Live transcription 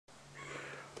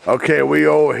Okay, we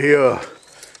over here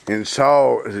in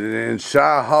Shaw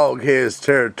Hoghead's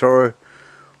territory,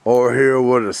 over here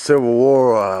where the Civil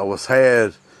War was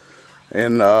had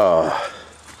in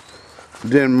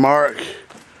Denmark.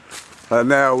 Right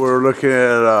now we're looking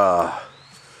at a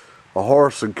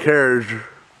horse and carriage.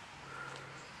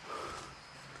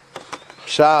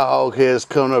 Shaw Hoghead's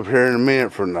coming up here in a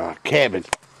minute from the cabin.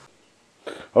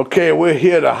 Okay, we're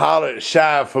here to holler at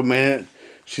Shy for a minute.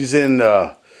 She's in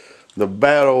the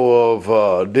Battle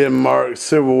of Denmark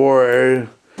Civil War area.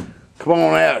 Come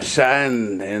on out, Shy,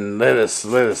 and let's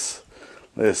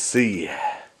see.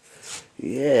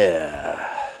 Yeah.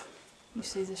 You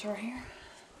see this right here?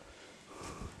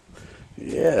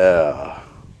 Yeah.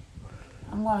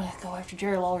 I'm gonna go after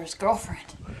Jerry Lawler's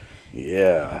girlfriend.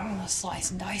 Yeah. I'm gonna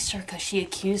slice and dice her because she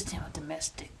accused him of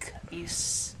domestic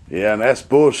abuse. Yeah, and that's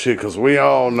bullshit because we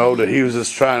all know that he was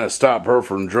just trying to stop her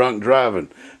from drunk driving.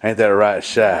 Ain't that right,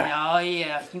 Shy? Oh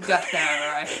yeah, you got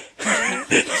that right.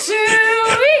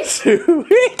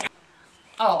 Sweet.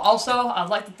 Oh, also, I'd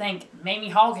like to thank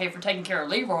Mamie Hoghead for taking care of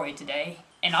Leroy today,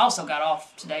 and also got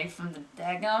off today from the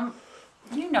daggum.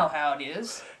 You know how it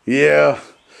is. Yeah.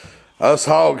 Us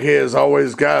hogheads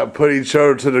always gotta put each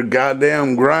other to the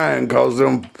goddamn grind because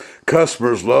them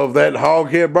customers love that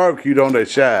hoghead barbecue, don't they,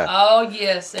 Shy? Oh,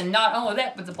 yes. And not only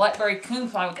that, but the blackberry coon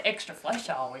pie with the extra flesh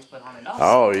I always put on it also.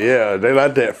 Oh, yeah. They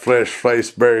like that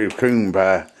fresh-faced berry coon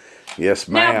pie. Yes,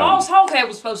 ma'am. Now, Boss Hoghead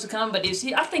was supposed to come, but is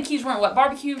he? I think he's running, what,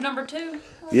 barbecue number 2?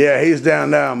 Yeah, he's down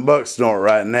in Bucksnort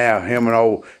right now. Him and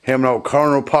old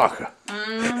Colonel Parker.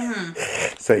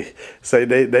 Say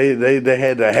they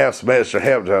had to have some extra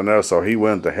help down there, so he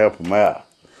went to help them out.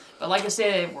 But like I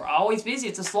said, we're always busy.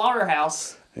 It's a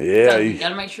slaughterhouse. Yeah, you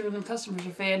gotta make sure them customers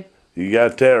are fed. You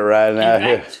got that right now.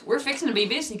 In fact, we're fixing to be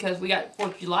busy because we got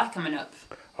 4th of July coming up.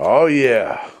 Oh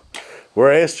yeah,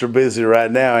 we're extra busy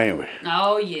right now, ain't we?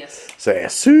 Oh yes. Say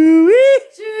sweet.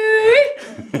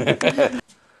 Sweet.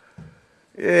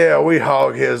 Yeah, we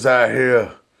hogheads out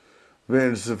here.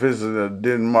 Visiting the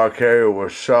Denmark area where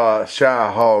Shy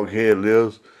Hoghead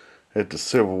lives at the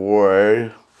Civil War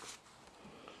area.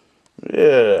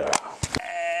 Yeah.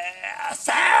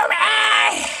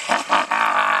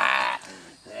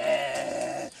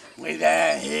 We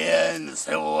down here in the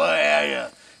Civil War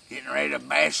area, getting ready to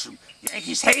bash some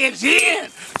Yankees' heads in.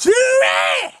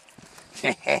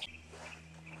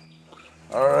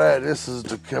 Alright, this is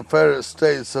the Confederate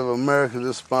States of America.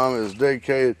 This monument is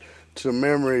dedicated to the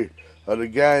memory of the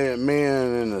gallant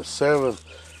men in the 7th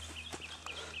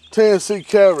Tennessee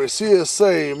Cavalry,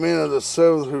 CSA, men of the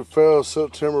 7th who fell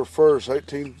September 1st,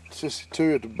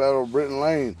 1862 at the Battle of Britton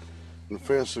Lane in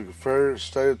defense of the Confederate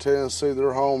state of Tennessee,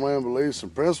 their homeland, beliefs,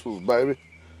 and principles, baby.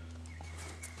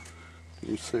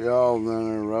 You see all of them down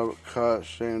there: Robert Koch,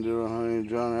 Stan Dillahunty,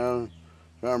 John Allen,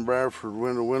 John Bradford,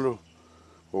 Willie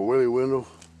Wendell,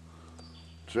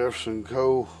 Jefferson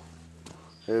Cole,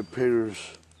 Ed Peters,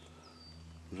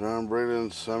 John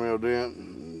Breland, Samuel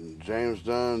Dent, James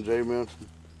Dunn, J. Milton,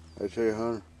 H.A.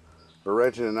 Hunter,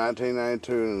 erected in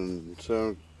 1992 in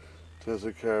 7th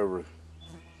Tennessee Cavalry.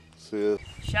 See it?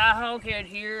 Shy Hoghead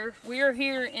here. We are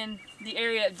here in the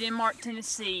area of Denmark,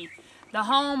 Tennessee, the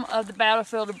home of the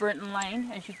battlefield of Britton Lane,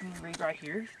 as you can read right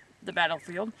here, the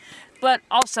battlefield. But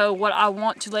also, what I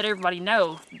want to let everybody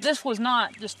know, this was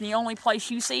not just the only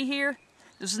place you see here.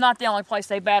 This is not the only place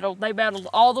they battled. They battled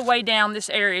all the way down this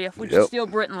area, which is still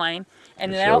Britton Lane.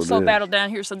 And they also battled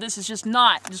down here. So this is just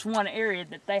not just one area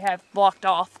that they have blocked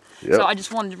off. So I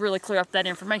just wanted to really clear up that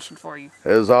information for you.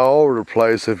 It was all over the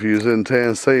place if you was in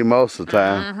Tennessee most of the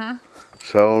time.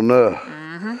 Sure enough.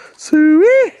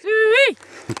 Sweet. Sweet.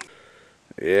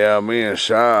 Yeah, me and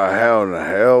Shy are having a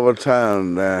hell of a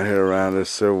time down here around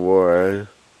this Civil War area.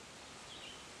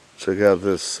 Check out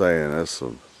this saying. That's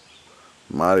some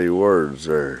mighty words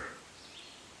there.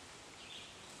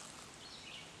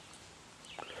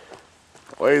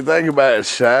 What do you think about it,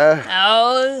 Shy?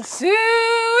 Oh,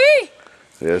 sweet!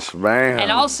 Yes, ma'am.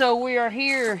 And also, we are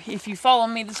here, if you follow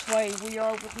me this way, we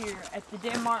are over here at the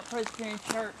Denmark Presbyterian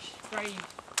Church grave,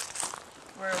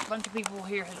 where a bunch of people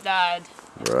here have died.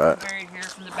 Right. Buried here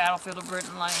from the battlefield of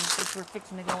Britton Lane. So we're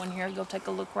fixing to go in here and go take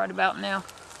a look right about now.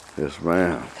 Yes,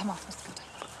 ma'am. Come on, let's go take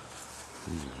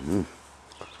a look.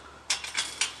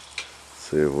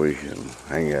 See if we can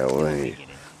hang out with any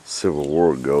Civil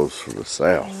War ghosts from the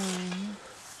South.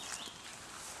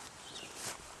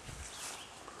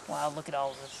 Wow, look at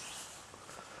all this.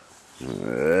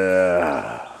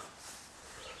 Yeah.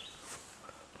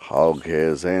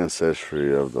 Hoghead's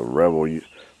ancestry of the rebel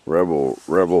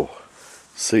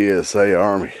CSA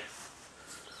Army.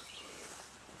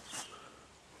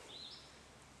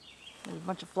 There's a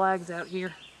bunch of flags out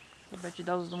here. I bet you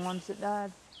those are the ones that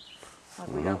died. Like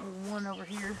we got one over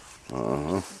here.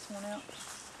 This one out.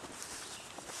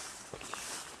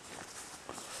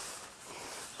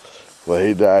 Well,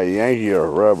 he died a Yankee or a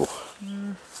rebel.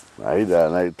 Nah, he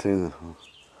died in 18.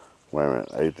 Wait a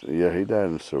minute. Yeah, he died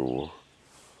in the Civil War.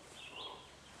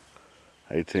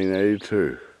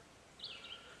 1882.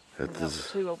 That was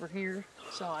two over here,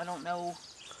 so I don't know.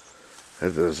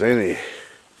 If there's any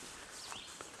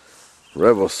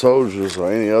rebel soldiers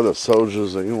or any other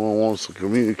soldiers that anyone wants to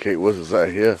communicate with us out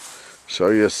here, show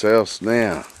yourselves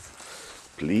now.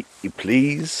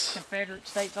 Please. Confederate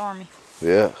States Army.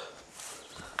 Yeah.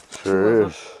 Sure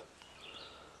is.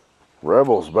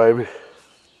 Rebels, baby.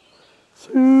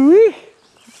 Sweet. You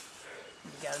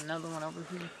got another one over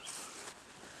here.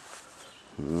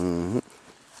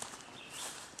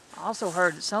 I also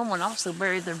heard that someone also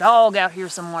buried their dog out here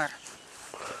somewhere.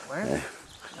 Where?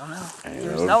 I don't know.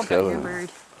 There's a dog out here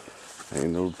buried.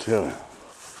 Ain't no telling.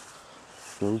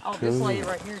 Oh, this lady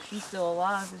right here, she's still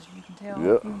alive, as you can tell.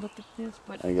 Yep. If you look at this,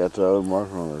 but I got the other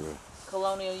marker on there.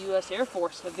 Colonial U.S. Air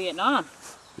Force of Vietnam.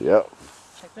 Yep.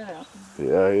 Check that out.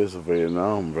 Yeah, he is a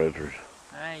Vietnam veteran.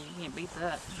 Hey, you can't beat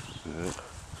that. Yeah.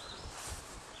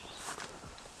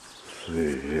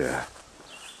 See, yeah.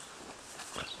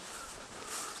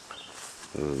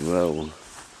 There's another one.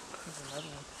 There's another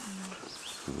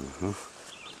one.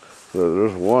 So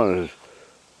there's one.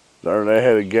 There they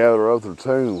had to gather up their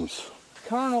tombs.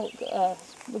 Colonel,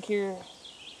 look here,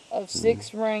 of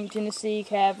 6th Rank Tennessee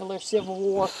Cavalry Civil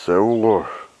War. Civil War.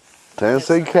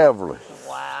 Tennessee Cavalry.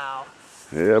 Wow.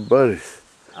 Yeah, buddy.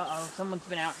 Uh-oh, someone's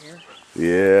been out here.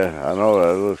 Yeah, I know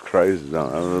that. It looks crazy, don't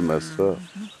it? That looks messed up.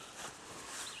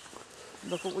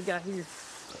 Look what we got here.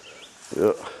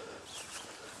 Yep.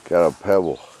 Got a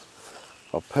pebble.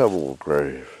 A pebble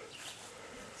grave.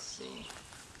 Let's see.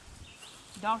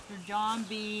 Dr. John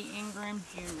B. Ingram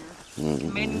Jr.,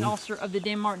 Commanding Officer of the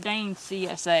Denmark Danes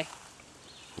CSA.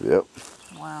 Yep.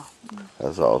 Wow.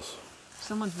 That's awesome.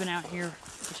 Someone's been out here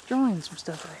destroying some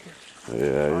stuff out here.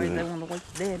 Yeah, Or yeah. they want to wake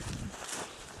the dead.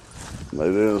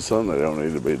 They're doing something they don't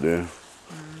need to be doing.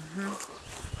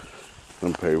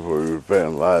 Them people who are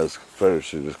paying lies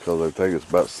Confederacy just because they think it's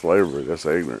about slavery. That's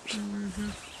ignorance.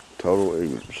 Total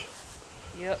ignorance.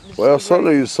 Yep. Well, some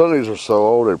of these are so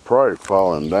old they're probably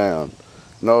falling down.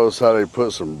 Notice how they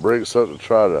put some bricks up to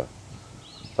try to,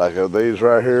 like these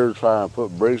right here, trying to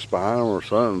put bricks behind them or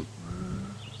something.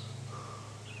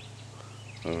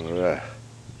 All right.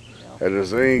 If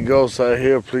there's any ghosts out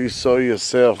here, please show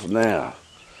yourself now.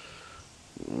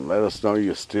 Let us know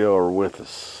you still are with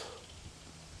us.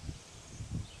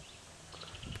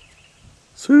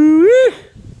 Sweet.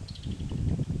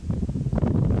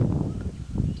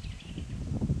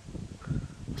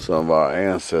 Some of our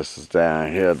ancestors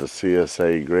down here at the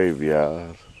CSA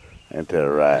graveyard. Ain't that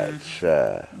right,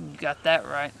 Shy? You got that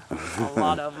right. A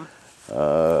lot of them.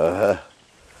 Alright.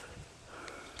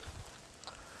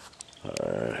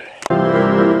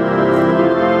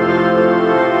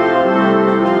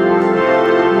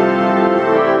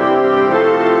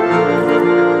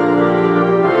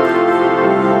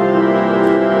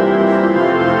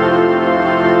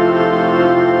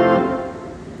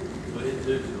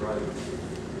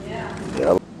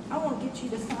 Yeah. I want to get you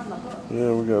to sign the hook.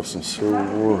 Yeah, we got some Civil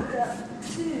War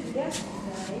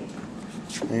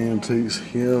antiques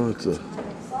here at the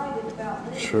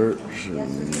church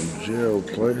and jail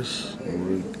place.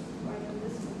 And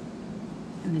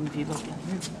then if you look down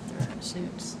here, they're in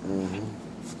suits.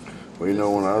 Well, you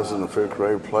know, when I was in the 5th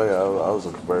grade play, I was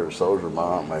a Confederate soldier. My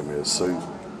aunt made me a suit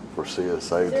for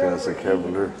CSA, Tennessee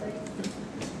Cavalry.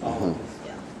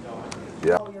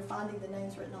 Yeah. Oh, you're finding the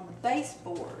names written on the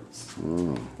baseboards.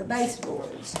 The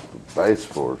baseboards.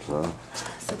 Baseboards, huh?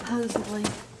 Supposedly.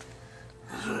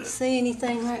 I don't see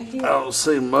anything right here. I don't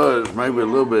see much, maybe a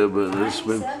little bit, but it's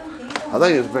been. I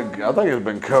think it's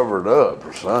been covered up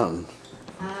or something.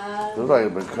 Looks like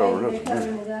it's been covered up. They're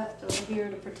covering it up over here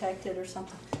to protect it or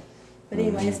something. But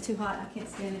anyway, it's too hot. I can't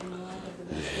stand it anymore.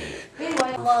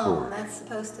 Anyway, loan. That's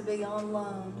supposed to be on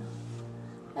loan.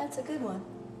 That's a good one.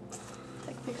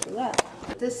 Take a picture of that.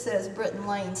 This says Britton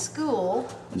Lane School.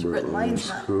 Which Britton Lane's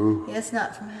not. Yeah, it's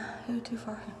not from here too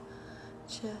far.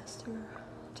 Chester,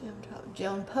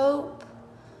 Joan Pope,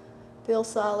 Bill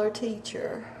Seiler,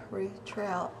 teacher, Ruth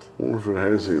Trout. I wonder if it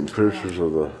has any pictures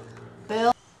of the.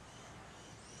 Bill.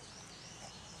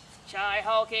 Shy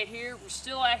Hoghead here. We're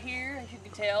still out here, as you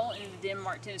can tell, in the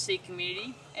Denmark, Tennessee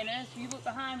community. And as you look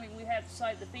behind me, we have the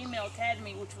site of the Female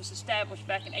Academy, which was established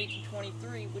back in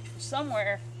 1823, which was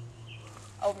somewhere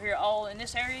over here all in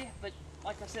this area, but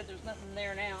like I said, there's nothing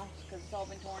there now because it's all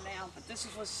been torn down. But this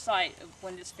was the site of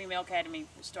when this female academy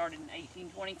was started in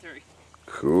 1823.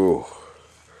 Cool.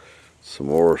 Some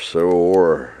more Civil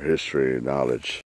War history knowledge.